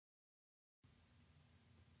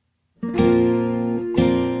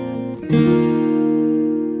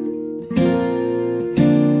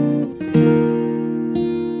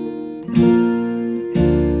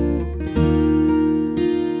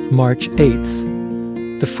March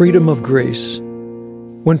 8th, the freedom of grace.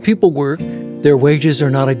 When people work, their wages are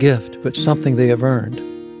not a gift, but something they have earned.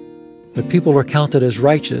 But people are counted as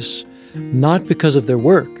righteous, not because of their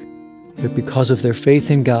work, but because of their faith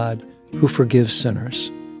in God, who forgives sinners.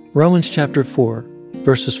 Romans chapter 4,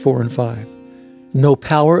 verses 4 and 5. No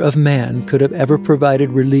power of man could have ever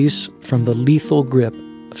provided release from the lethal grip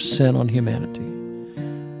of sin on humanity.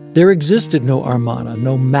 There existed no armada,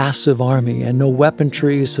 no massive army, and no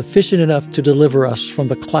weaponry sufficient enough to deliver us from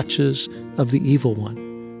the clutches of the evil one.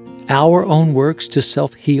 Our own works to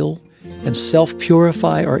self-heal and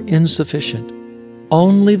self-purify are insufficient.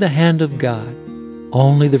 Only the hand of God,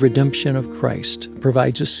 only the redemption of Christ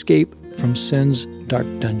provides escape from sin's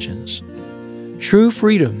dark dungeons. True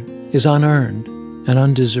freedom is unearned and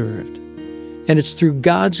undeserved, and it's through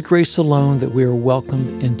God's grace alone that we are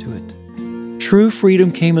welcomed into it. True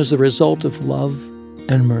freedom came as the result of love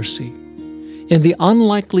and mercy, in the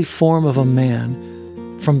unlikely form of a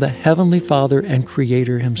man from the Heavenly Father and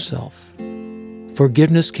Creator Himself.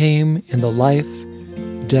 Forgiveness came in the life,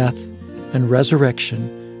 death, and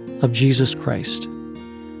resurrection of Jesus Christ.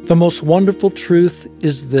 The most wonderful truth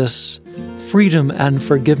is this: freedom and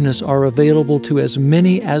forgiveness are available to as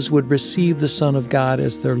many as would receive the Son of God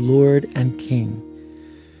as their Lord and King.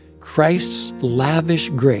 Christ's lavish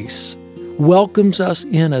grace welcomes us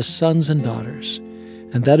in as sons and daughters,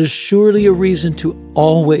 and that is surely a reason to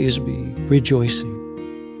always be rejoicing.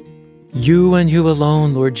 You and you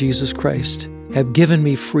alone, Lord Jesus Christ, have given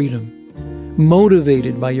me freedom,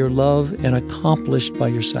 motivated by your love and accomplished by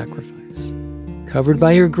your sacrifice. Covered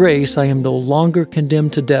by your grace, I am no longer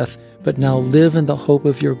condemned to death, but now live in the hope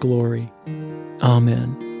of your glory.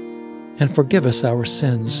 Amen. And forgive us our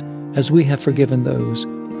sins as we have forgiven those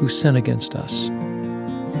who sin against us.